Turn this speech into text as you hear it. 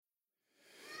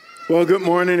Well, good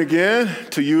morning again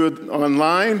to you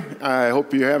online. I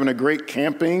hope you're having a great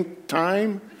camping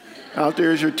time out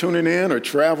there as you're tuning in, or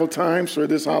travel times for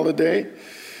this holiday.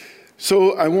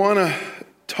 So I want to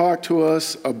talk to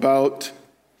us about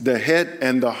the head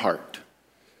and the heart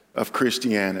of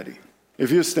Christianity.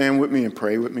 If you'll stand with me and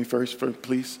pray with me first,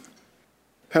 please.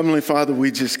 Heavenly Father,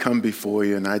 we just come before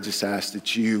you, and I just ask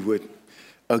that you would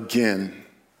again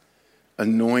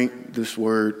anoint this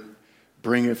word,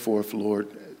 bring it forth, Lord,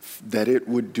 that it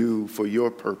would do for your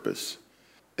purpose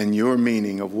and your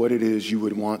meaning of what it is you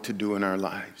would want to do in our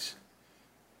lives.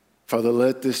 Father,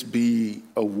 let this be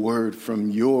a word from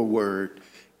your word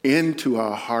into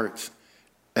our hearts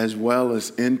as well as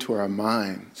into our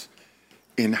minds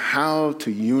in how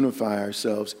to unify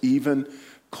ourselves even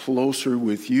closer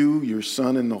with you, your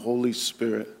Son, and the Holy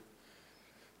Spirit.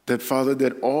 That, Father,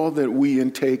 that all that we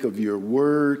intake of your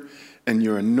word and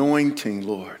your anointing,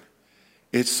 Lord,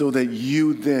 it's so that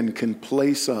you then can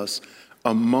place us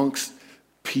amongst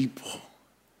people,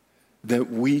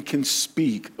 that we can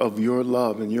speak of your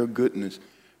love and your goodness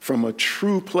from a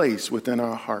true place within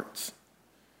our hearts,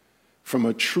 from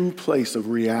a true place of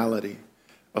reality,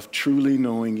 of truly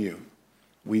knowing you.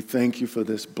 We thank you for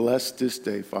this. Bless this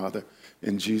day, Father.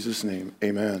 In Jesus' name,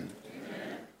 amen.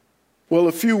 Well,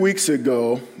 a few weeks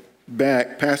ago,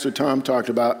 Pastor Tom talked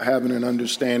about having an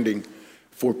understanding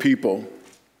for people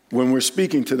when we're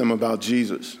speaking to them about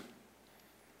Jesus.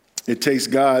 It takes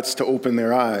God's to open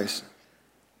their eyes,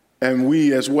 and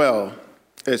we as well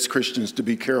as Christians to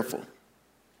be careful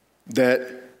that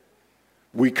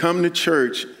we come to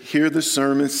church, hear the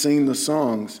sermons, sing the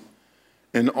songs,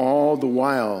 and all the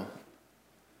while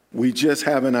we just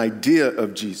have an idea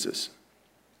of Jesus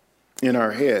in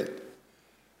our head,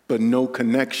 but no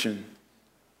connection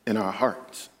in our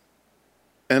hearts.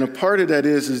 And a part of that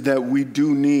is that we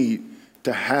do need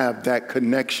to have that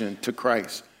connection to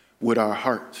Christ with our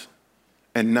hearts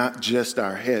and not just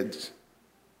our heads.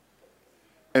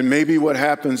 And maybe what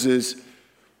happens is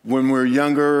when we're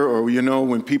younger, or,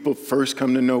 when people first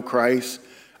come to know Christ,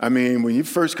 when you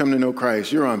first come to know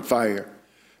Christ, you're on fire.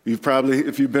 You've probably,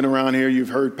 if you've been around here, you've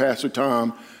heard Pastor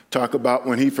Tom talk about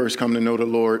when he first come to know the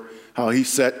Lord, how he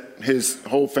set his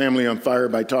whole family on fire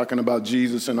by talking about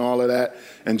Jesus and all of that,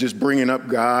 and just bringing up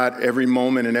God every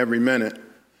moment and every minute.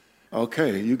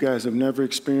 Okay, you guys have never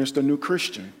experienced a new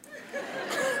Christian.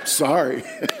 Sorry.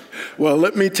 Well,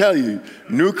 let me tell you,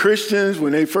 new Christians,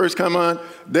 when they first come on,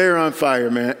 they're on fire,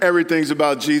 man. Everything's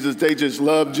about Jesus. They just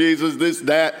love Jesus, this,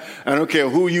 that. I don't care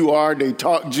who you are. They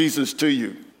talk Jesus to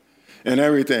you and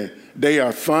everything. They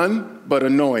are fun, but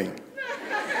annoying.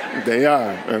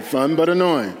 They're fun, but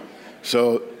annoying.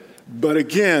 So, but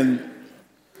again,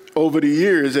 over the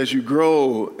years, as you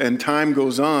grow and time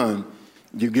goes on,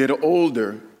 you get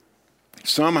older.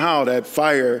 Somehow that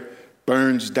fire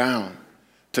burns down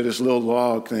to this little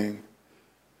log thing.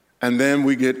 And then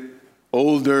we get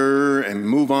older and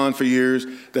move on for years,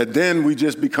 that then we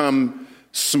just become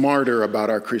smarter about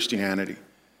our Christianity.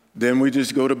 Then we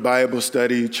just go to Bible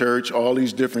study, church, all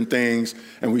these different things,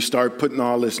 and we start putting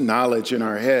all this knowledge in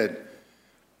our head.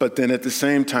 But then at the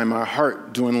same time, our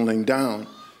heart dwindling down.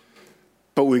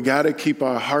 But we got to keep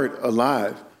our heart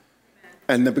alive.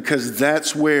 And because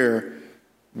that's where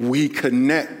we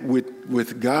connect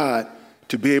with God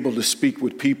to be able to speak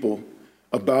with people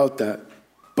about that.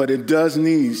 But it does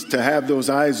need to have those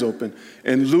eyes open.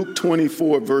 In Luke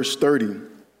 24, verse 30,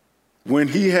 when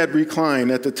he had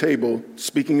reclined at the table,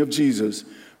 speaking of Jesus,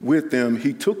 with them,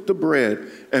 he took the bread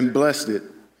and blessed it,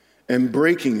 and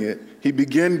breaking it, he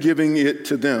began giving it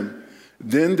to them.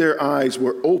 Then their eyes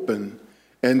were opened,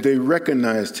 and they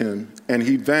recognized him, and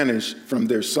he vanished from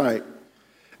their sight.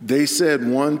 They said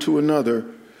one to another,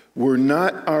 "Were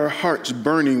not our hearts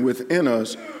burning within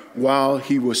us while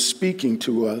he was speaking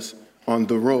to us on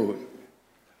the road?"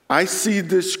 I see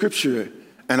this scripture,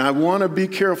 and I want to be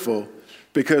careful,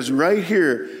 because right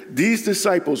here, these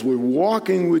disciples were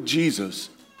walking with Jesus,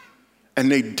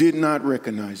 and they did not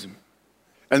recognize him.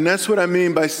 And that's what I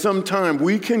mean by sometime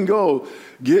we can go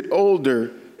get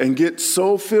older and get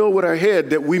so filled with our head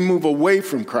that we move away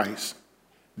from Christ,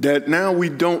 that now we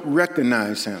don't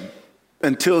recognize him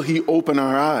until he opened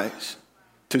our eyes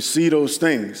to see those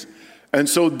things. And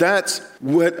so that's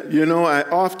what, I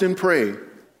often pray,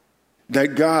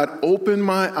 that God open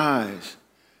my eyes,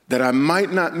 that I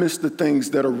might not miss the things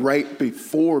that are right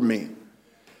before me.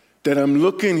 That I'm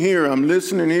looking here, I'm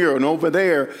listening here and over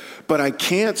there, but I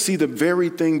can't see the very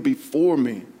thing before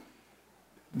me.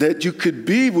 That you could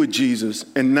be with Jesus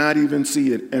and not even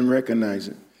see it and recognize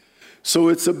it. So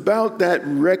it's about that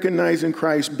recognizing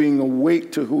Christ, being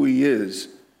awake to who he is.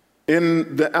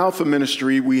 In the Alpha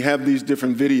ministry, we have these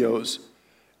different videos.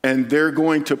 And they're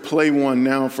going to play one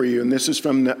now for you. And this is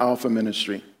from the Alpha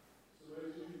Ministry.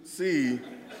 See,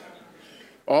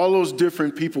 all those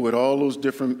different people with all those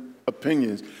different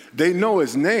opinions, they know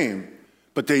his name,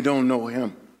 but they don't know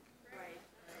him.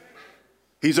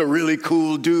 He's a really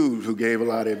cool dude who gave a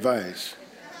lot of advice.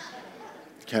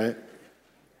 Okay?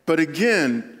 But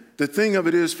again, the thing of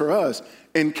it is for us,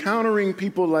 encountering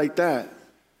people like that,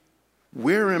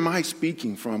 where am I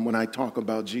speaking from when I talk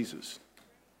about Jesus?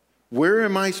 Where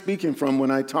am I speaking from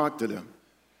when I talk to them?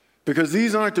 Because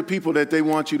these aren't the people that they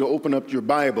want you to open up your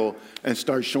Bible and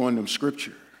start showing them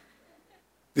scripture.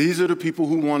 These are the people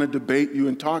who want to debate you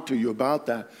and talk to you about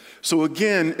that. So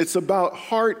again, it's about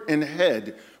heart and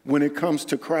head when it comes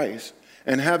to Christ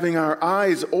and having our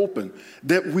eyes open,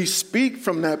 that we speak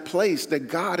from that place that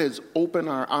God has opened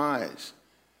our eyes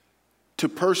to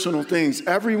personal things.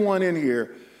 Everyone in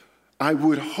here, I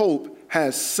would hope,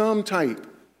 has some type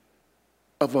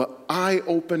of an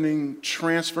eye-opening,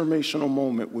 transformational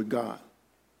moment with God.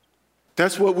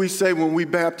 That's what we say when we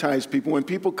baptize people. When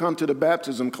people come to the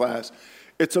baptism class,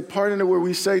 it's a part in it where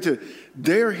we say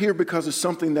they're here because of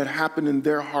something that happened in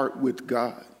their heart with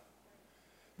God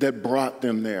that brought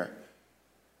them there.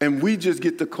 And we just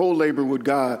get to co-labor with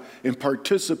God and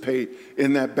participate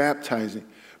in that baptizing.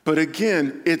 But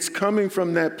again, it's coming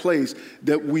from that place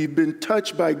that we've been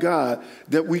touched by God,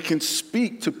 that we can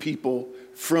speak to people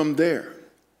from there.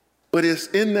 But it's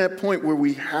in that point where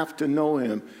we have to know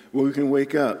him, where we can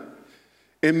wake up.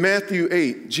 In Matthew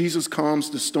 8, Jesus calms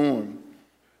the storm.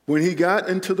 When he got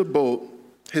into the boat,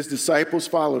 his disciples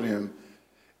followed him.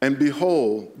 And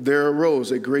behold, there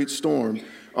arose a great storm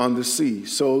on the sea,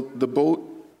 so the boat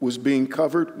was being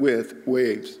covered with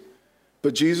waves.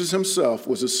 But Jesus himself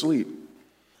was asleep.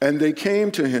 And they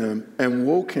came to him and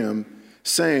woke him,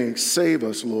 saying, "Save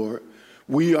us, Lord,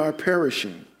 we are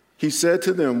perishing." He said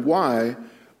to them, "Why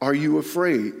are you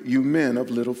afraid, you men of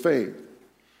little faith?"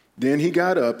 Then he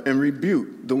got up and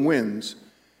rebuked the winds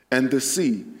and the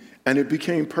sea, and it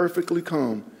became perfectly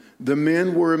calm. The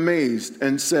men were amazed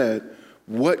and said,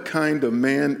 "What kind of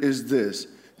man is this,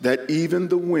 that even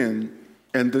the wind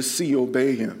and the sea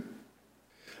obey him?"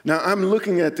 Now, I'm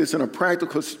looking at this in a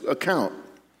practical account.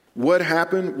 What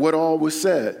happened, what all was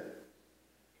said,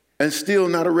 and still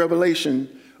not a revelation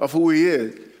of who he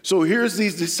is. So here's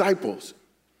these disciples.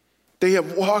 They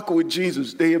have walked with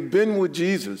Jesus. They have been with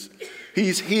Jesus.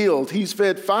 He's healed. He's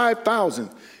fed 5,000.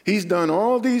 He's done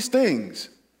all these things.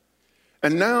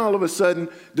 And now all of a sudden,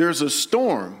 there's a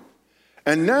storm.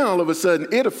 And now all of a sudden,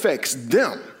 it affects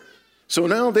them. So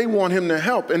now they want him to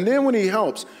help. And then when he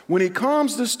helps, when he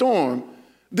calms the storm,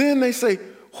 then they say,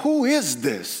 "Who is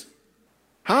this?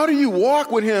 How do you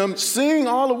walk with him, seeing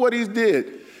all of what he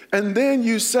did?" And then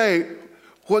you say,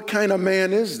 "What kind of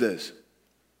man is this?"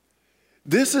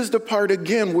 This is the part,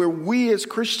 again, where we as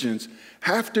Christians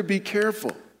have to be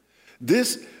careful.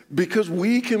 Because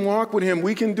we can walk with him,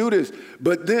 we can do this.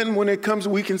 But then when it comes,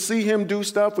 we can see him do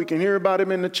stuff, we can hear about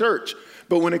him in the church.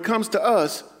 But when it comes to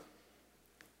us,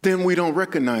 then we don't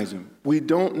recognize him. We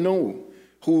don't know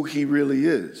who he really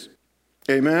is.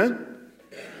 Amen?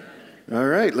 All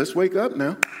right, let's wake up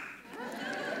now.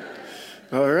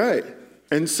 All right.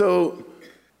 And so,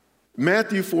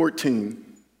 Matthew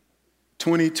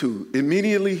 14:22.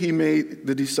 Immediately he made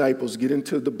the disciples get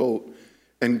into the boat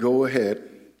and go ahead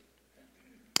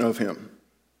of him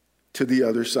to the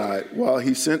other side while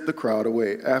he sent the crowd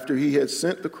away. After he had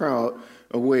sent the crowd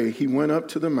away, he went up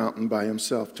to the mountain by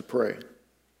himself to pray.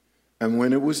 And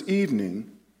when it was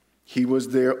evening, he was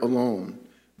there alone.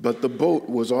 But the boat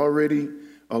was already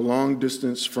a long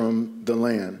distance from the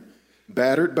land,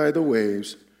 battered by the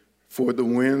waves, for the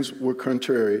winds were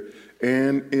contrary.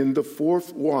 And in the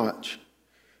fourth watch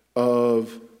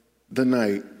of the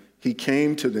night, he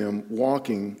came to them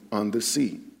walking on the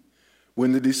sea.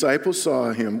 When the disciples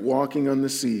saw him walking on the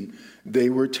sea, they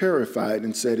were terrified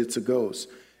and said, "It's a ghost."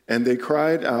 And they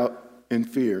cried out in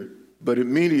fear. But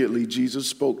immediately Jesus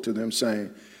spoke to them,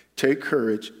 saying, "Take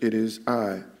courage, it is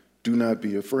I. Do not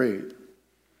be afraid."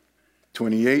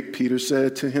 28, Peter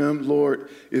said to him, "Lord,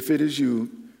 if it is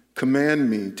you, command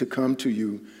me to come to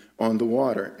you on the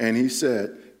water." And he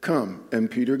said, "Come." And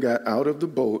Peter got out of the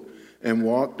boat and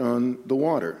walked on the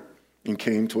water and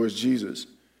came towards Jesus.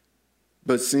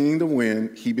 But seeing the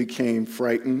wind, he became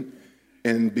frightened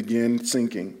and began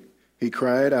sinking. He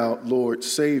cried out, "Lord,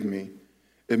 save me."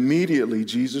 Immediately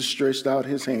Jesus stretched out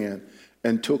his hand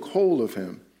and took hold of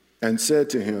him and said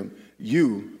to him,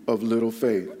 "You of little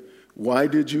faith, why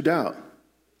did you doubt?"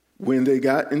 When they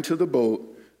got into the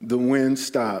boat, the wind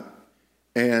stopped,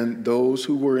 and those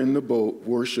who were in the boat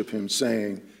worshiped him,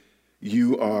 saying,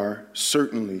 "You are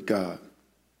certainly God."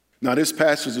 Now, this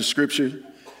passage of scripture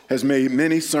has made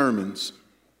many sermons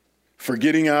for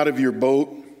getting out of your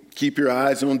boat, keep your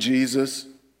eyes on Jesus.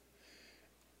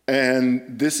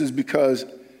 And this is because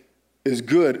it's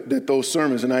good that those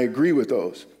sermons, and I agree with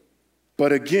those.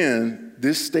 But again,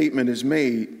 this statement is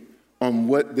made on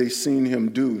what they've seen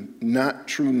him do, not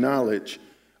true knowledge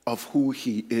of who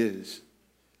he is.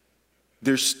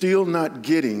 They're still not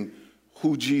getting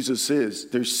who Jesus is.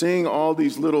 They're seeing all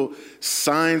these little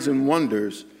signs and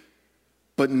wonders,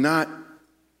 but not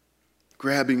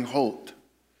grabbing hold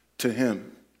to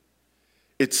him.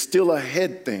 It's still a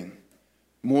head thing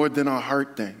more than a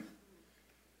heart thing.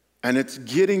 And it's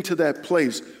getting to that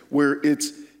place where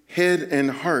it's head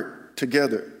and heart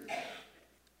together.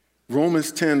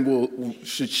 Romans 10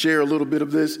 should share a little bit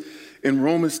of this. In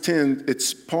Romans 10,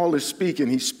 Paul is speaking.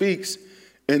 He speaks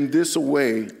in this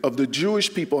way of the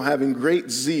Jewish people having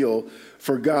great zeal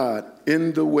for God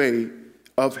in the way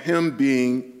of him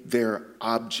being their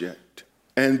object.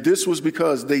 And this was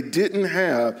because they didn't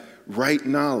have right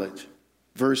knowledge.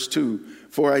 Verse 2,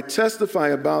 for I testify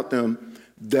about them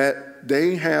that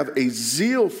they have a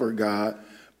zeal for God,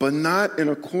 but not in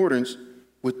accordance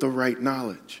with the right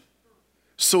knowledge.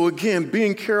 So again,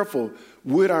 being careful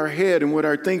with our head and with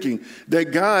our thinking,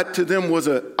 that God to them was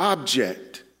an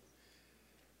object.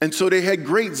 And so they had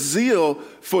great zeal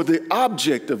for the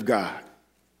object of God,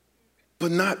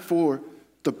 but not for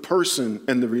the person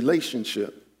and the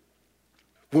relationship.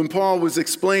 When Paul was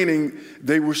explaining,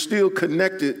 they were still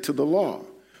connected to the law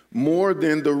more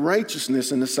than the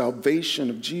righteousness and the salvation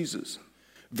of Jesus.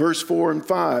 Verse 4 and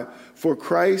 5, for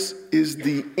Christ is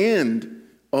the end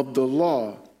of the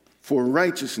law for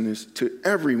righteousness to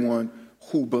everyone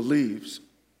who believes.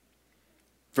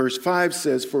 Verse 5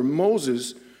 says, for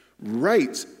Moses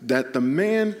writes that the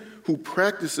man who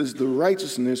practices the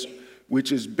righteousness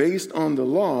which is based on the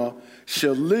law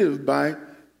shall live by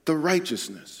the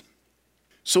righteousness.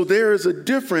 So there is a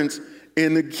difference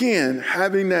in, again,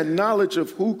 having that knowledge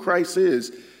of who Christ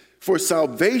is for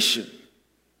salvation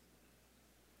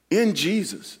in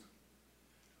Jesus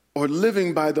or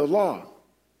living by the law.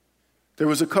 There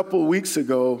was a couple of weeks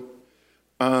ago,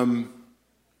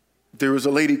 there was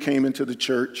a lady came into the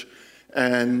church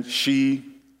and she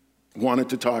wanted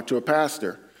to talk to a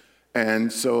pastor.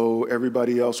 And so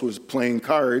everybody else was playing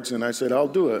cards and I said, I'll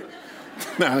do it.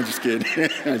 No, I'm just kidding.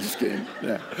 I'm just kidding.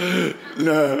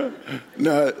 No.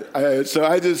 So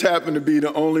I just happened to be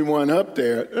the only one up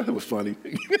there. That was funny.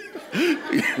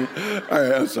 All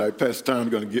right, I'm sorry. Pastor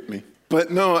Tom's going to get me. But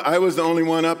no, I was the only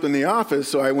one up in the office,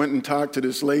 so I went and talked to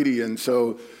this lady, and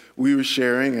so we were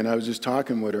sharing, and I was just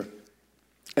talking with her.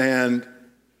 And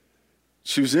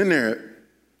she was in there.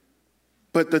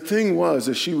 But the thing was,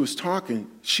 as she was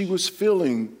talking, she was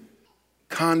feeling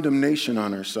condemnation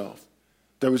on herself.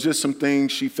 There was just some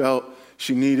things she felt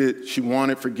she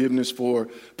wanted forgiveness for,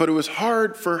 but it was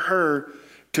hard for her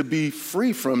to be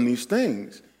free from these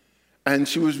things. And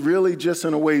she was really just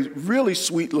in a way, really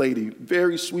sweet lady,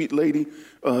 very sweet lady,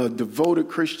 devoted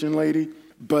Christian lady,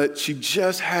 but she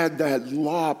just had that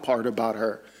law part about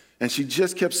her. And she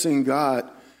just kept seeing God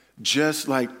just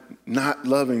like not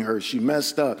loving her. She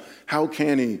messed up. How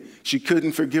can he? She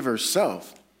couldn't forgive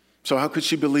herself. So how could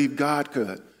she believe God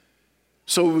could?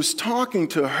 So I was talking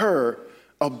to her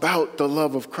about the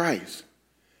love of Christ.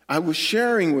 I was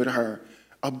sharing with her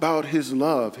about his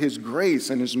love, his grace,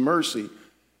 and his mercy.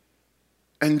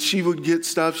 And she would get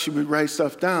stuff, she would write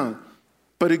stuff down.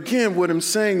 But again, what I'm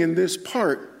saying in this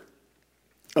part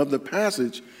of the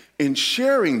passage, in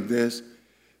sharing this,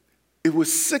 it was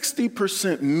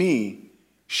 60% me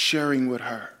sharing with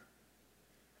her.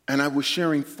 And I was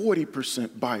sharing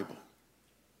 40% Bible.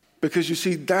 Because you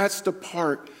see, that's the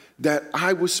part that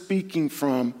I was speaking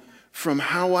from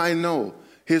how I know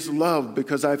his love,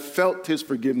 because I felt his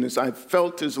forgiveness. I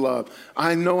felt his love.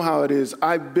 I know how it is.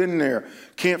 I've been there.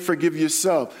 Can't forgive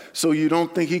yourself, so you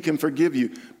don't think he can forgive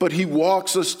you. But he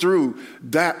walks us through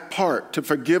that part to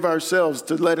forgive ourselves,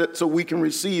 to let it so we can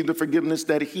receive the forgiveness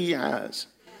that he has.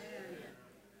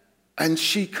 And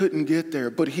she couldn't get there,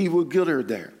 but he will get her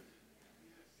there.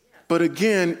 But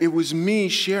again, it was me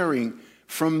sharing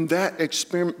from that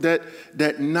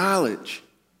that knowledge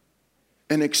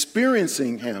and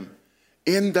experiencing him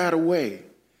in that way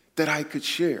that I could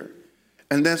share.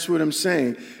 And that's what I'm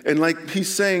saying. And like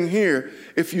he's saying here,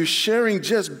 if you're sharing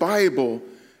just Bible,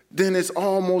 then it's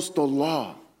almost the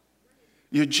law.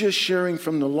 You're just sharing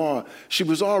from the law. She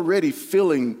was already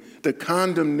feeling the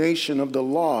condemnation of the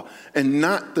law and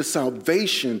not the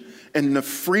salvation and the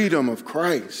freedom of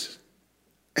Christ.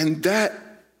 And that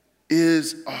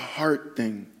is a heart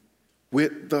thing,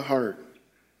 with the heart.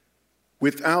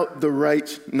 Without the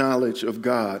right knowledge of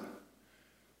God,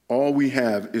 all we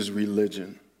have is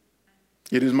religion.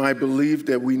 It is my belief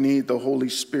that we need the Holy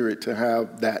Spirit to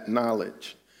have that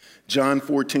knowledge. John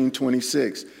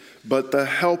 14:26. But the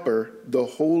Helper, the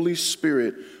Holy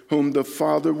Spirit, whom the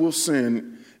Father will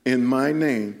send in my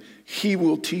name, he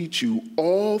will teach you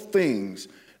all things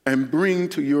and bring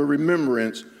to your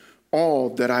remembrance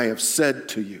all that I have said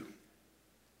to you.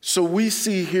 So we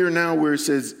see here now where it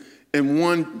says, in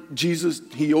one, Jesus,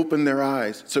 he opened their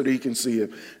eyes so that he can see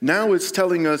him. Now it's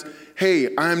telling us,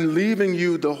 hey, I'm leaving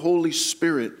you the Holy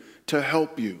Spirit to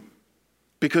help you.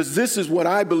 Because this is what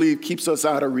I believe keeps us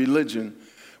out of religion.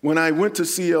 When I went to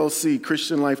CLC,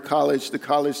 Christian Life College, the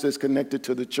college that's connected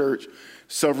to the church,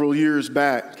 several years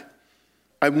back,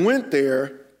 I went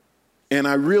there and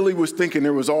I really was thinking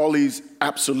there was all these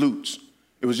absolutes.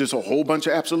 It was just a whole bunch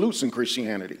of absolutes in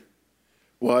Christianity.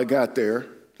 Well, I got there.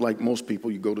 Like most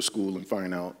people, you go to school and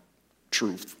find out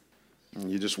truth.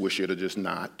 And you just wish you'd have just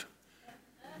not.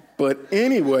 But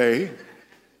anyway,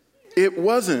 it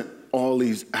wasn't all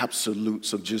these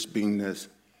absolutes of just being this.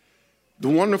 The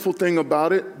wonderful thing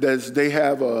about it is they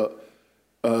have a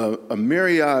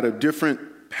myriad of different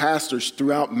pastors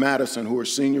throughout Madison who are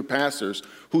senior pastors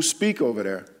who speak over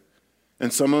there.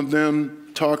 And some of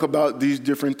them talk about these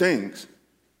different things.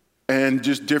 And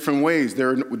just different ways.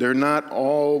 We're not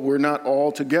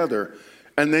all together.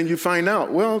 And then you find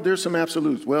out, well, there's some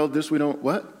absolutes. Well, this we don't,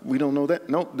 what? We don't know that?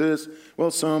 No, this.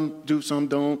 Well, some do, some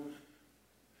don't.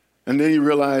 And then you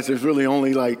realize there's really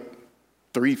only like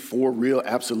 3, 4 real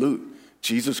absolute.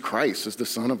 Jesus Christ is the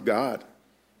Son of God.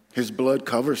 His blood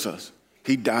covers us.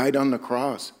 He died on the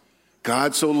cross.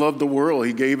 God so loved the world,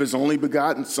 he gave his only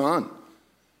begotten Son.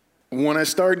 When I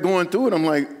started going through it, I'm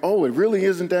like, oh, it really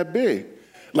isn't that big.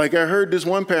 Like I heard this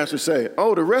one pastor say,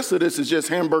 oh, the rest of this is just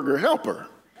hamburger helper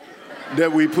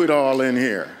that we put all in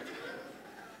here.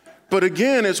 But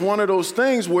again, it's one of those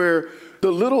things where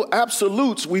the little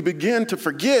absolutes we begin to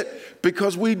forget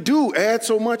because we do add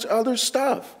so much other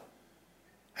stuff.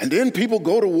 And then people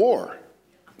go to war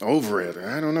over it.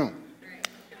 I don't know.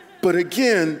 But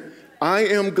again, I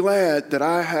am glad that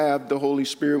I have the Holy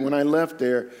Spirit. When I left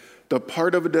there, the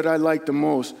part of it that I liked the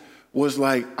most was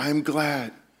like, I'm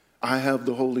glad I have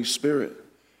the Holy Spirit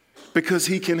because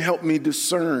he can help me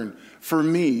discern for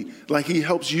me, like he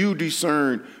helps you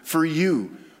discern for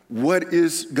you. What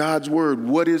is God's word?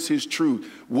 What is his truth?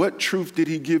 What truth did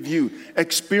he give you?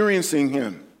 Experiencing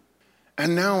him.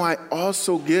 And now I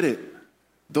also get it.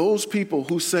 Those people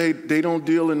who say they don't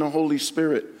deal in the Holy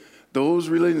Spirit, those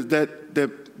religions that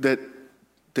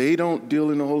they don't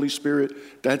deal in the Holy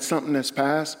Spirit, that's something that's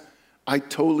past. I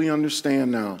totally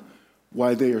understand now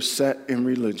why they are set in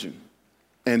religion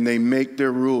and they make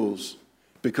their rules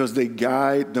because they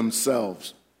guide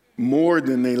themselves more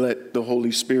than they let the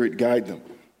Holy Spirit guide them.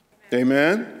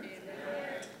 Amen?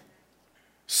 Amen.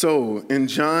 So in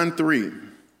John 3,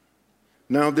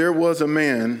 now there was a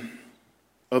man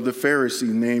of the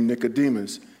Pharisees named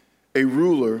Nicodemus, a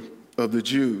ruler of the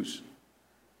Jews.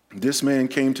 This man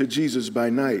came to Jesus by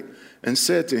night and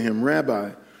said to him,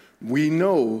 Rabbi, we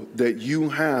know that you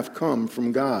have come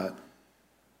from God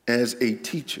as a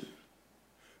teacher.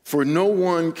 For no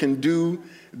one can do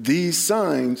these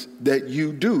signs that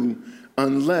you do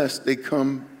unless they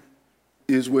come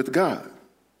is with God.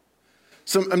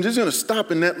 So I'm just going to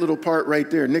stop in that little part right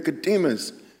there.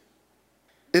 Nicodemus.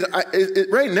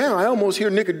 Right now, I almost hear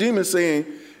Nicodemus saying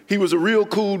he was a real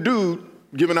cool dude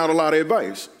giving out a lot of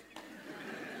advice.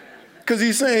 Because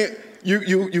he's saying,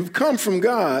 you've come from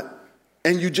God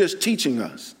and you're just teaching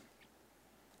us.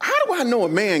 How do I know a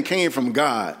man came from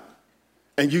God?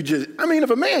 And if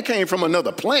a man came from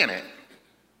another planet,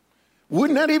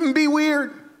 wouldn't that even be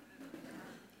weird?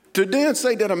 To then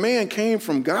say that a man came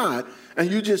from God and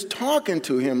you just talking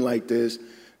to him like this,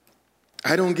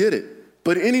 I don't get it.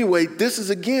 But anyway, this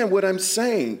is again what I'm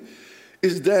saying,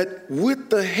 is that with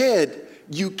the head,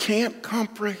 you can't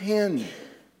comprehend.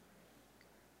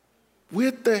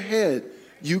 With the head,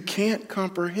 you can't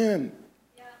comprehend.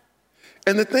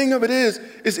 And the thing of it is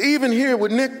even here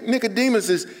with Nicodemus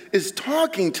is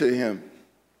talking to him.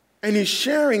 And he's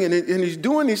sharing and he's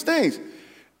doing these things.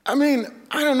 I mean,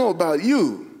 I don't know about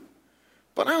you,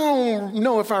 but I don't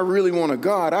know if I really want a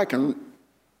God I can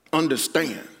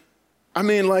understand. I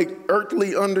mean, like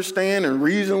earthly understand and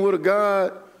reason with a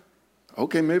God.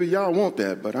 Okay, maybe y'all want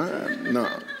that, but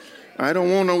I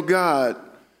don't want no God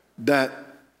that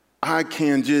I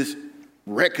can just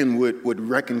reckon with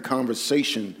reckon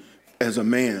conversation as a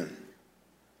man.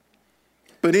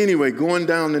 But anyway, going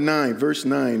down to verse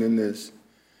 9 in this,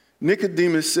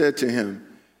 Nicodemus said to him,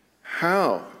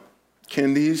 how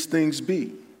can these things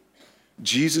be?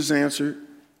 Jesus answered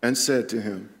and said to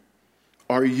him,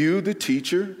 are you the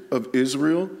teacher of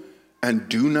Israel and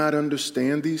do not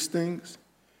understand these things?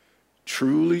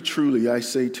 Truly, truly, I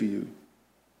say to you,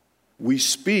 we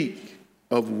speak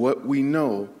of what we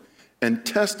know and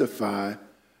testify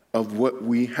of what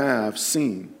we have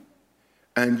seen,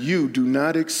 and you do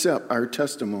not accept our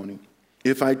testimony.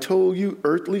 If I told you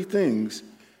earthly things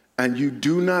and you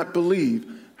do not believe,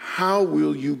 how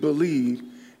will you believe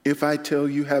if I tell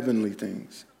you heavenly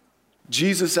things?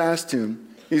 Jesus asked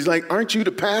him, he's like, aren't you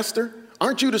the pastor?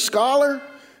 Aren't you the scholar?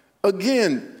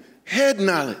 Again, head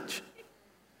knowledge.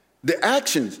 The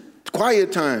actions,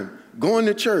 quiet time, going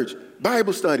to church,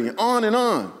 Bible study, on and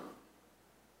on.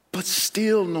 But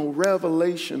still no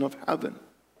revelation of heaven.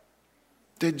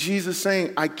 That Jesus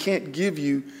saying, I can't give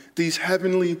you these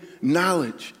heavenly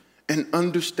knowledge and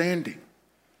understanding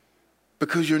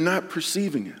because you're not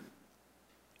perceiving it.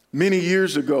 Many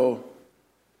years ago,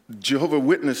 Jehovah's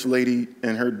Witness lady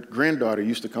and her granddaughter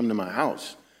used to come to my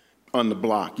house on the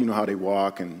block. You know how they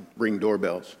walk and ring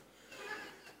doorbells.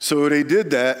 So they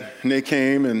did that, and they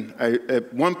came, and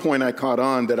at one point I caught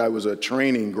on that I was a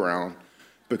training ground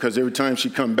because every time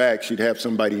she'd come back, she'd have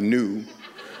somebody new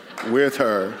with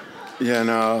her, you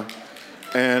know.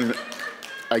 And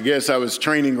I guess I was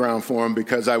training ground for them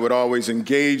because I would always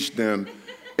engage them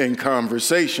in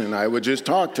conversation. I would just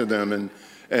talk to them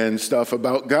and stuff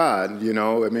about God, you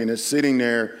know. I mean, it's sitting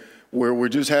there where we're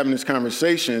just having this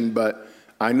conversation, but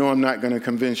I know I'm not going to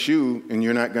convince you, and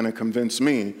you're not going to convince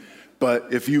me.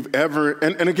 But if you've ever,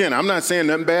 and again, I'm not saying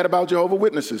nothing bad about Jehovah's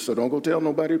Witnesses, so don't go tell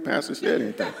nobody the pastor said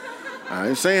anything. I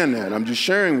ain't saying that. I'm just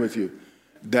sharing with you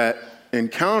that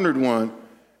encountered one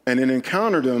and then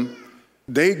encountered them.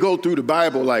 They go through the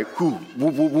Bible like, whoo, woo,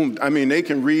 woo, woo. I mean, they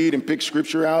can read and pick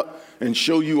scripture out and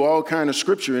show you all kind of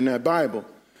scripture in that Bible.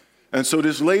 And so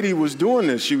this lady was doing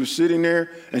this. She was sitting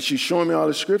there and she's showing me all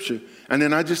the scripture. And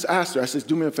then I just asked her, I said,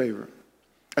 do me a favor.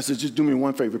 I said, just do me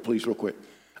one favor, please, real quick.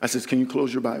 I said, can you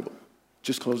close your Bible?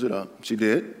 Just close it up. She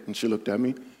did, and she looked at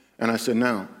me, and I said,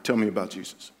 now, tell me about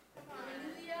Jesus.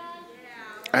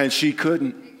 And she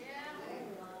couldn't.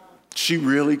 She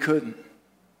really couldn't.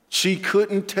 She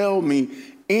couldn't tell me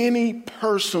any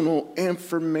personal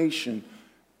information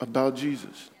about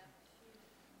Jesus.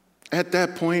 At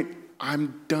that point,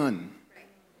 I'm done.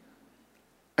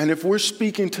 And if we're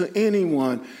speaking to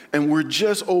anyone and we're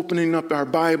just opening up our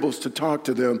Bibles to talk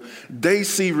to them, they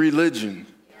see religion.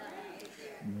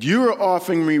 You're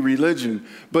offering me religion,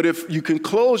 but if you can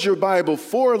close your Bible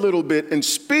for a little bit and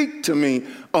speak to me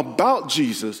about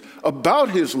Jesus,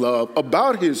 about his love,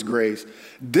 about his grace,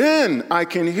 then I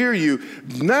can hear you.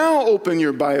 Now open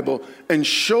your Bible and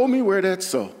show me where that's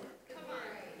so.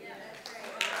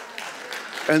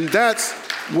 And that's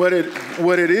what it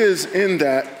is in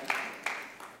that,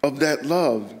 of that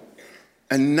love,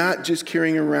 and not just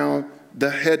carrying around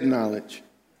the head knowledge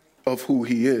of who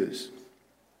he is.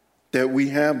 That we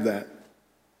have that.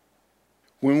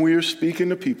 When we are speaking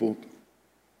to people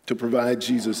to provide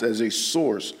Jesus as a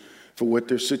source for what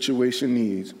their situation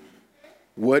needs,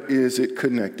 what is it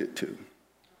connected to?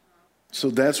 So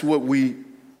that's what we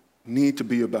need to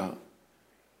be about.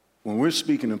 When we're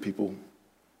speaking to people,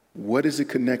 what is it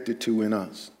connected to in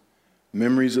us?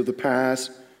 Memories of the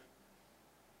past,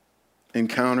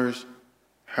 encounters,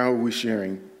 how are we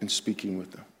sharing and speaking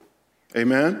with them?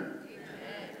 Amen?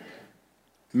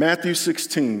 Matthew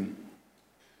 16,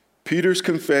 Peter's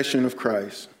confession of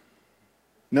Christ.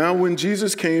 Now when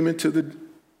Jesus came into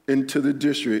the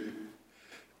district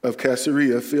of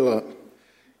Caesarea Philippi,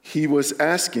 he was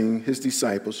asking his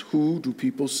disciples, who do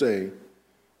people say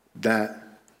that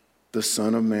the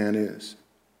Son of Man is?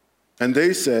 And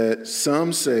they said,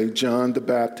 some say John the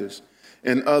Baptist,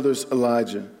 and others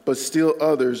Elijah, but still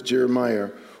others Jeremiah,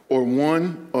 or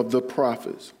one of the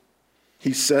prophets.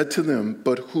 He said to them,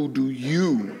 but who do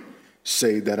you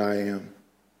say that I am?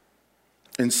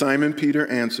 And Simon Peter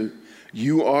answered,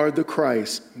 you are the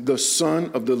Christ, the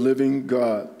Son of the living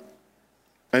God.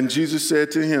 And Jesus said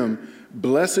to him,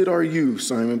 blessed are you,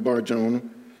 Simon Bar-Jonah,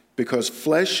 because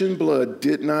flesh and blood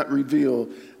did not reveal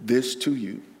this to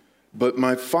you, but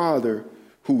my Father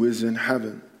who is in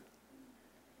heaven.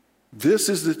 This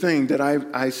is the thing that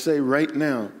I say right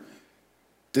now,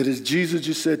 that as Jesus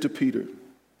just said to Peter,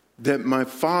 that my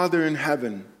Father in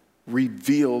heaven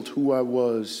revealed who I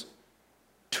was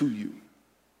to you.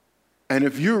 And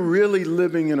if you're really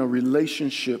living in a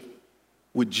relationship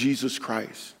with Jesus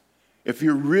Christ, if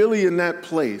you're really in that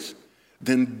place,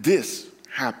 then this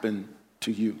happened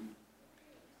to you.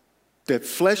 That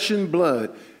flesh and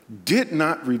blood did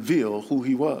not reveal who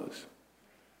he was.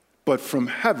 But from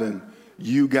heaven,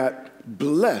 you got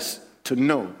blessed to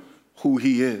know who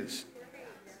he is.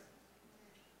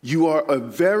 You are a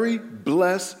very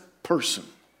blessed person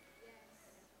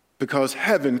because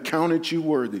heaven counted you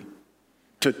worthy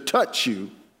to touch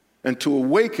you and to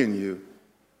awaken you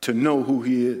to know who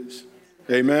he is.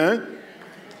 Amen?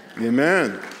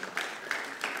 Amen.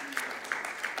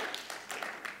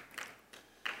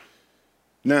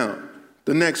 Now,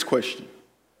 the next question.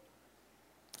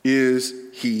 Is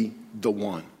he the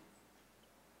one?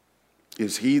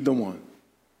 Is he the one?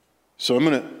 So I'm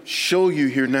going to show you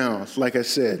here now, like I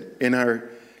said, in our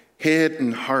head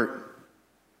and heart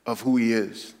of who he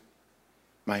is.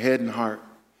 My head and heart.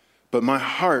 But my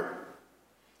heart,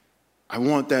 I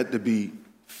want that to be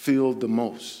filled the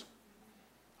most.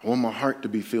 I want my heart to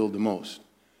be filled the most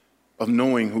of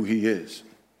knowing who he is.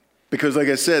 Because like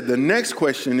I said, the next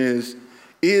question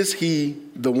is he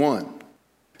the one?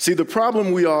 See, the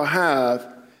problem we all have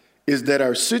is that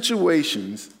our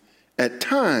situations at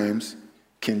times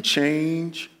can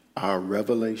change our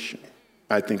revelation.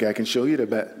 I think I can show you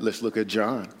that. Let's look at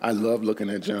John. I love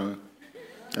looking at John.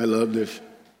 I love this.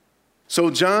 So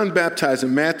John baptized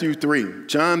in Matthew 3,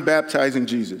 John baptizing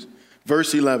Jesus.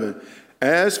 Verse 11,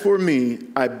 as for me,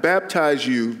 I baptize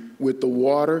you with the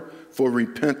water for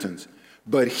repentance,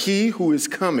 but he who is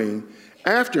coming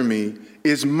after me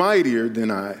is mightier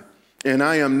than I, and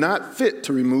I am not fit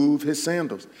to remove his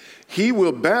sandals. He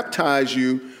will baptize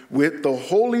you with the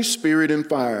Holy Spirit and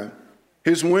fire.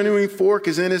 His winnowing fork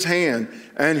is in his hand,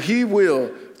 and he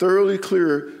will thoroughly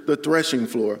clear the threshing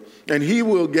floor, and he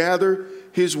will gather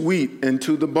his wheat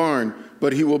into the barn,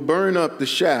 but he will burn up the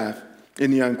chaff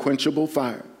in the unquenchable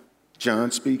fire.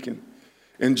 John speaking.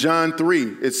 In John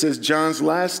 3, it says John's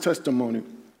last testimony.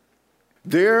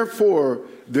 Therefore,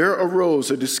 there arose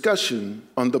a discussion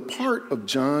on the part of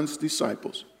John's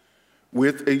disciples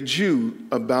with a Jew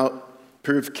about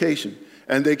purification.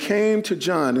 And they came to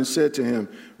John and said to him,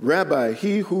 Rabbi,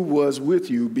 he who was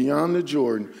with you beyond the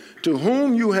Jordan, to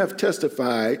whom you have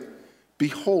testified,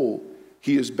 behold,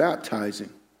 he is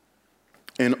baptizing,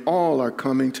 and all are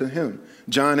coming to him.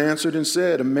 John answered and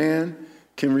said, a man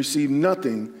can receive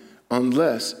nothing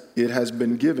unless it has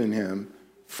been given him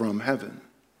from heaven.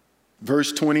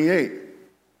 Verse 28,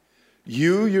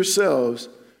 you yourselves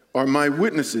are my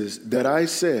witnesses that I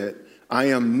said, I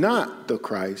am not the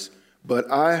Christ, but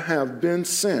I have been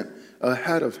sent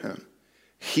ahead of him.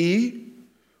 He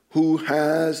who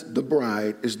has the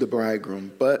bride is the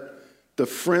bridegroom, but the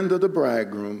friend of the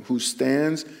bridegroom who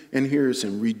stands and hears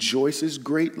him rejoices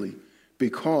greatly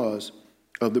because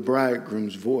of the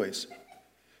bridegroom's voice.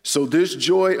 So this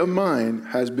joy of mine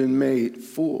has been made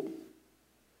full.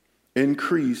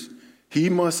 He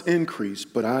must increase,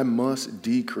 but I must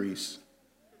decrease.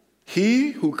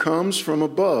 He who comes from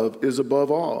above is above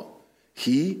all.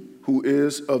 He who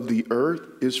is of the earth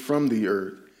is from the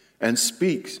earth and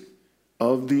speaks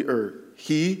of the earth.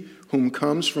 He whom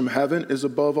comes from heaven is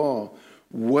above all.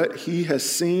 What he has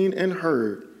seen and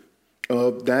heard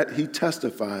of that he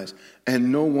testifies, and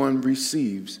no one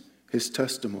receives his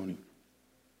testimony.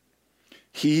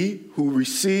 He who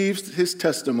receives his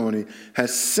testimony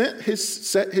has set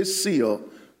his seal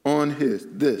on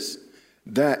this,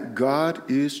 that God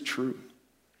is true.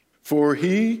 For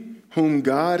he whom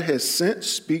God has sent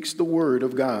speaks the word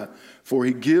of God, for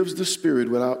he gives the Spirit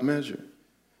without measure.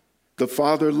 The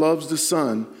Father loves the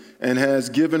Son and has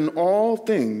given all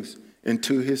things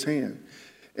into his hand.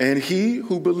 And he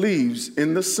who believes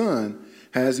in the Son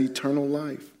has eternal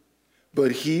life.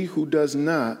 But he who does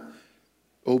not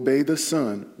obey the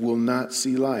Son will not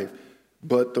see life,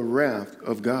 but the wrath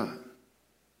of God.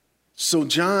 So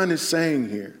John is saying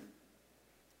here,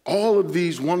 all of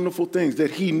these wonderful things,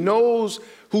 that he knows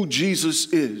who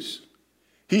Jesus is.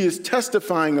 He is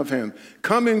testifying of him,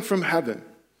 coming from heaven,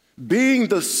 being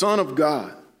the Son of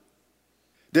God.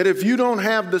 That if you don't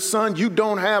have the Son, you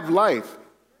don't have life.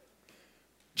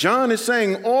 John is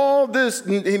saying all this,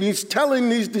 and he's telling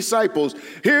these disciples,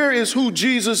 here is who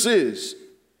Jesus is.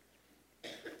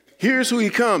 Here's who he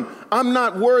come. I'm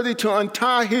not worthy to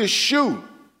untie his shoe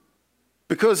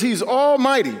because he's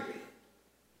almighty.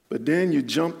 But then you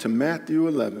jump to Matthew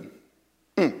 11.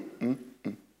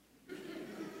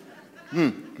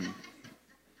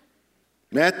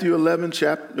 Matthew 11,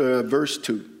 verse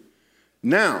 2.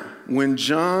 Now, when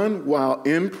John, while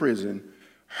in prison,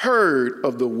 heard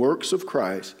of the works of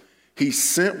Christ, he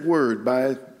sent word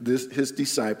by his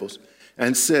disciples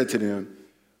and said to them,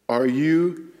 are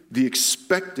you the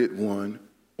expected one,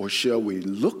 or shall we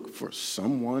look for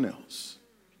someone else?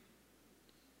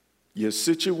 Your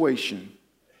situation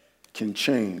can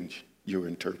change your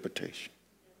interpretation.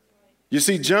 You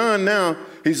see, John now,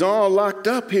 he's all locked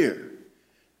up here.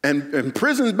 And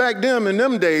prisons back then in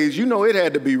them days, you know, it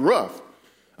had to be rough.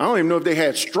 I don't even know if they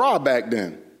had straw back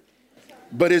then.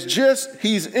 But it's just,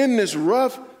 he's in this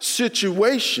rough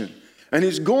situation and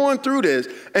he's going through this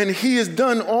and he has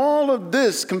done all of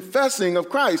this confessing of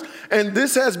Christ. And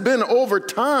this has been over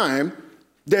time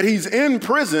that he's in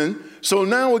prison. So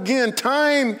now again,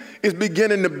 time is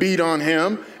beginning to beat on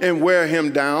him and wear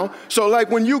him down. So like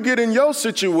when you get in your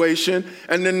situation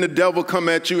and then the devil come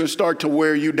at you and start to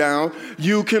wear you down,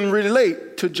 you can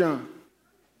relate to John.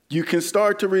 You can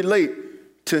start to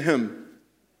relate to him.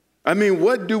 I mean,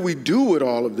 what do we do with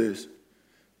all of this?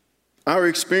 Our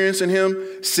experience in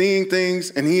him, seeing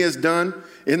things, and he has done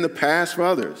in the past for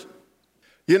others.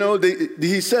 You know,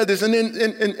 he said this, and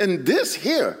in this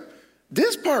here,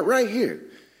 this part right here,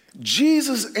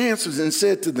 Jesus answers and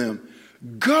said to them,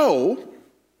 go,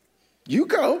 you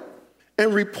go,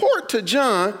 and report to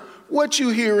John what you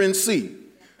hear and see.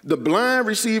 The blind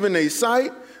receiving their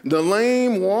sight, the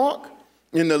lame walk,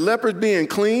 and the lepers being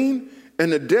clean,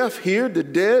 and the deaf hear, the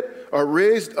dead are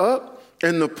raised up,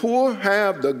 and the poor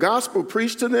have the gospel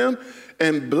preached to them,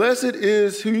 and blessed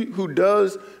is he who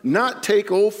does not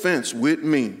take offense with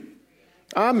me.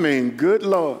 I mean, good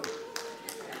Lord.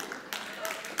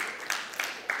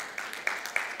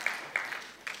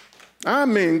 I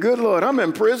mean, good Lord, I'm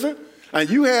in prison, and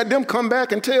you had them come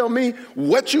back and tell me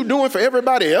what you doing for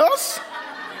everybody else?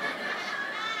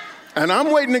 And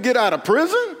I'm waiting to get out of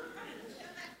prison?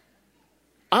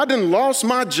 I done lost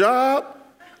my job.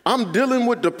 I'm dealing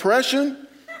with depression.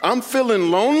 I'm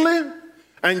feeling lonely.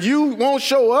 And you won't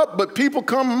show up, but people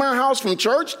come to my house from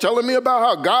church telling me about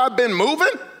how God been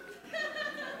moving?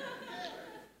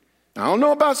 I don't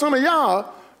know about some of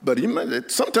y'all, but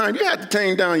sometimes you have to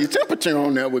tame down your temperature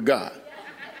on that with God.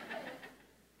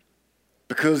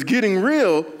 Because getting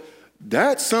real,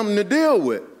 that's something to deal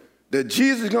with. That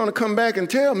Jesus is going to come back and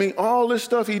tell me all this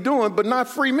stuff he's doing, but not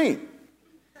free me.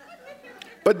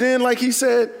 But then, like he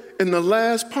said in the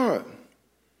last part,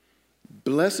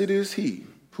 blessed is he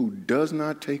who does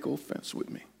not take offense with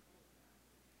me.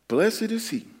 Blessed is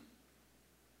he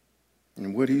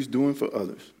and what he's doing for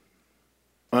others.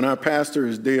 On our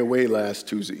pastor's day away last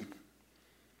Tuesday,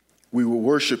 we were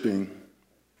worshiping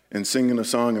and singing a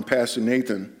song, and Pastor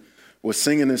Nathan was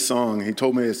singing this song. He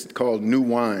told me it's called New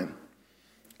Wine.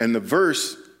 And the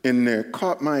verse in there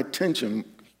caught my attention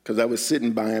because I was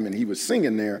sitting by him and he was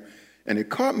singing there. And it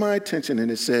caught my attention and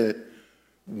it said,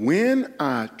 when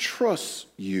I trust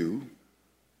you,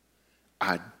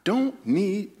 I don't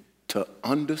need to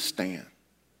understand.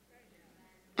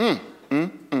 I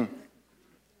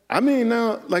mean,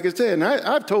 now, like I said, and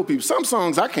I've told people, some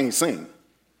songs I can't sing.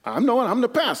 I know I'm the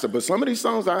pastor, but some of these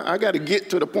songs I got to get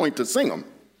to the point to sing them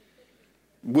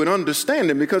with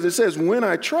understanding, because it says, when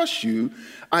I trust you,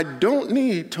 I don't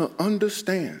need to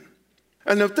understand.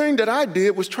 And the thing that I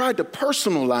did was try to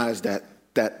personalize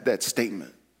that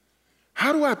statement.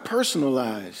 How do I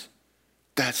personalize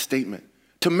that statement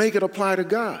to make it apply to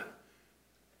God?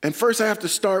 And first I have to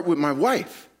start with my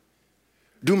wife.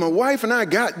 Do my wife and I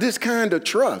got this kind of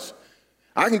trust?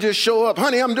 I can just show up,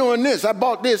 honey, I'm doing this, I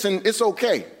bought this, and it's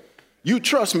okay. You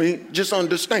trust me, just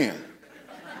understand.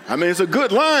 I mean, it's a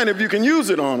good line if you can use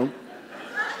it on them,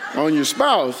 on your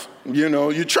spouse. You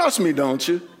know, you trust me, don't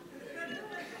you?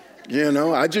 You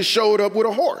know, I just showed up with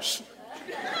a horse.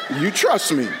 You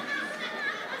trust me.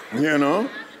 You know,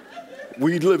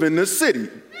 we live in this city.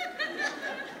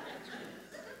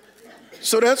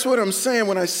 So that's what I'm saying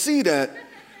when I see that.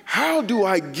 How do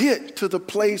I get to the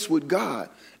place with God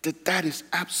that is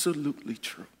absolutely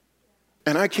true?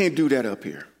 And I can't do that up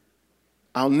here.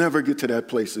 I'll never get to that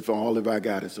place if all of I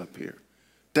got is up here.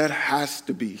 That has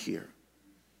to be here.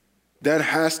 That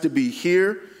has to be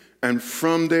here, and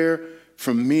from there,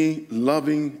 from me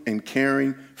loving and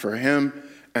caring for him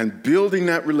and building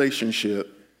that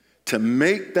relationship to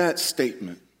make that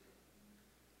statement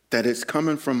that it's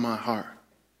coming from my heart.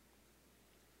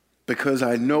 Because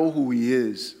I know who he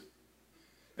is.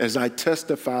 As I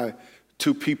testify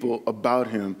to people about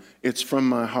him, it's from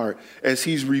my heart. As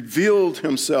he's revealed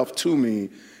himself to me,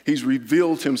 he's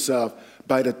revealed himself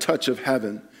by the touch of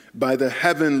heaven, by the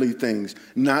heavenly things,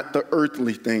 not the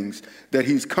earthly things, that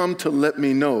he's come to let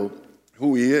me know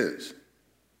who he is.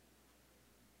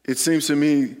 It seems to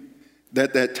me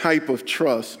that that type of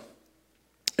trust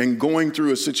and going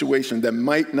through a situation that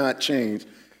might not change,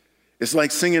 it's like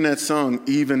singing that song,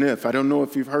 Even If. I don't know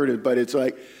if you've heard it, but it's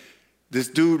like this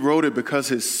dude wrote it because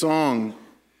his song,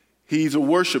 he's a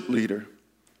worship leader,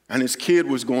 and his kid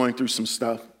was going through some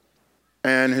stuff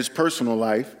and his personal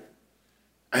life,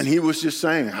 and he was just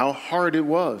saying how hard it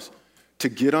was to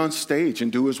get on stage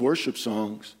and do his worship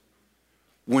songs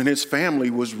when his family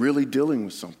was really dealing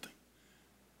with something.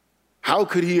 How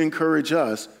could he encourage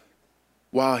us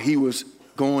while he was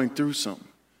going through something?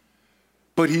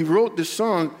 But he wrote this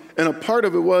song, and a part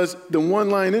of it was, the one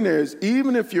line in there is,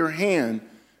 even if your hand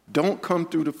don't come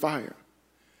through the fire,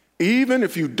 even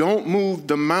if you don't move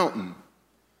the mountain,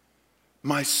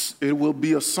 it will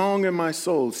be a song in my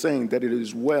soul saying that it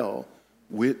is well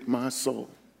with my soul.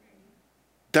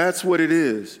 That's what it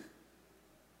is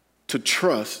to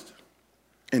trust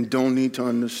and don't need to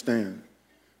understand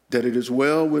that it is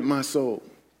well with my soul.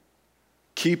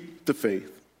 Keep the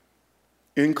faith.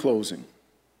 In closing,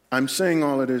 I'm saying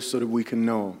all of this so that we can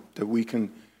know that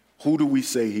who do we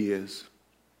say he is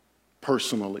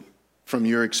personally from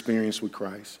your experience with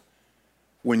Christ?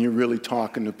 When you're really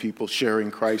talking to people,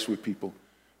 sharing Christ with people,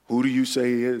 who do you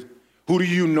say he is? Who do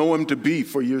you know him to be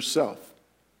for yourself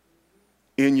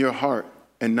in your heart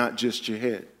and not just your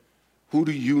head? Who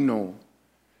do you know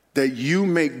that you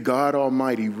make God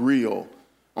Almighty real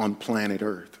on planet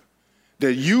Earth?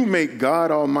 That you make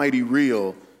God Almighty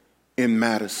real in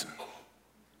Madison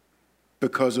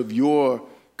because of your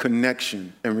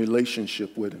connection and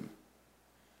relationship with him.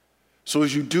 So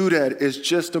as you do that, it's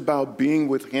just about being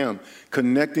with him,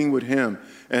 connecting with him,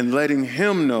 and letting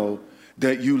him know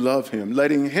that you love him,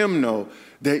 letting him know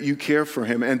that you care for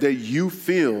him and that you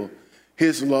feel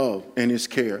his love and his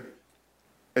care.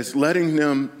 It's letting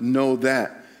them know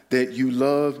that you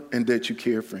love and that you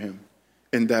care for him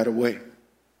in that way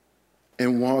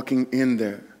and walking in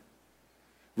there.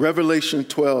 Revelation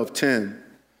 12:10.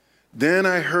 Then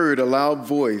I heard a loud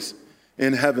voice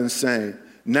in heaven saying,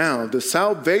 now the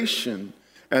salvation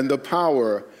and the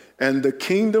power and the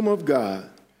kingdom of God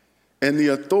and the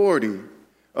authority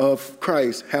of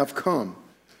Christ have come.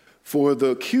 For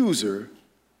the accuser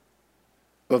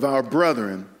of our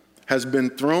brethren has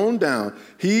been thrown down,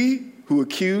 he who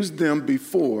accused them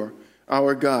before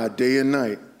our God day and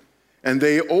night. And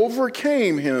they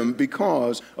overcame him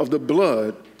because of the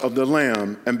blood of the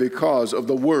Lamb and because of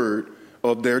the word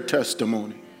of their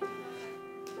testimony.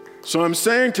 So I'm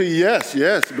saying to you,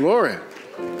 yes, glory.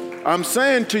 I'm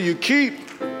saying to you, keep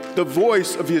the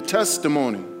voice of your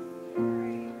testimony.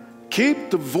 Keep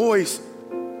the voice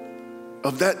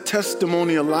of that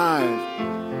testimony alive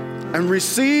and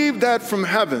receive that from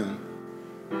heaven,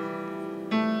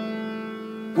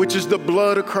 which is the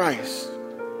blood of Christ.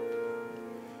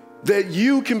 That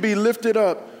you can be lifted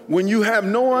up when you have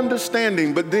no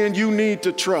understanding, but then you need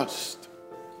to trust.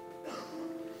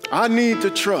 I need to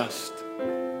trust.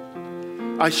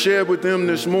 I shared with them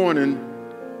this morning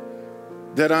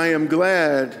that I am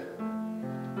glad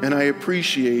and I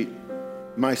appreciate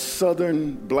my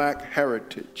Southern black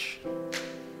heritage,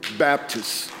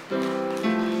 Baptist.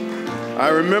 I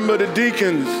remember the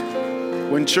deacons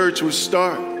when church would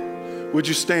start. Would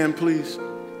you stand, please?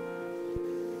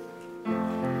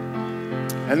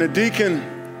 And the deacon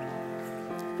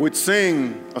would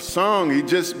sing a song. He'd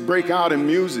just break out in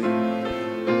music.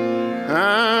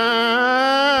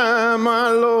 Ah,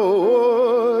 my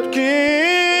Lord,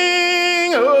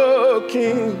 King, oh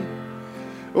King.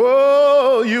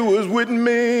 Oh, you was with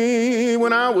me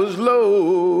when I was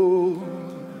low.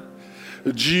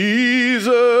 Jesus,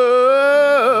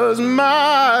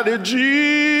 mighty Jesus.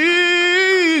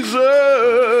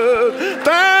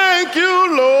 Thank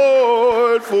you,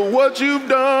 Lord, for what you've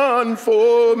done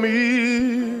for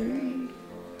me.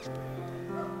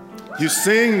 You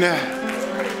sing that.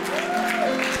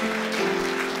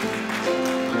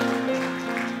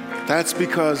 That's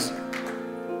because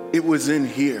it was in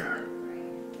here.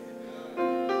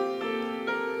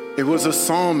 It was a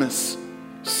psalmist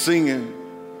singing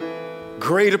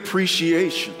great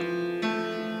appreciation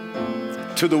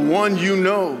to the one you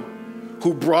know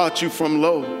who brought you from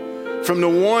low, from the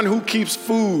one who keeps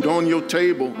food on your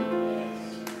table,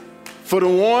 for the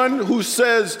one who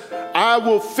says, I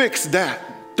will fix that,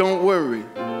 don't worry.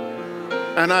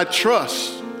 And I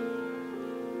trust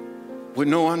with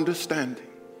no understanding.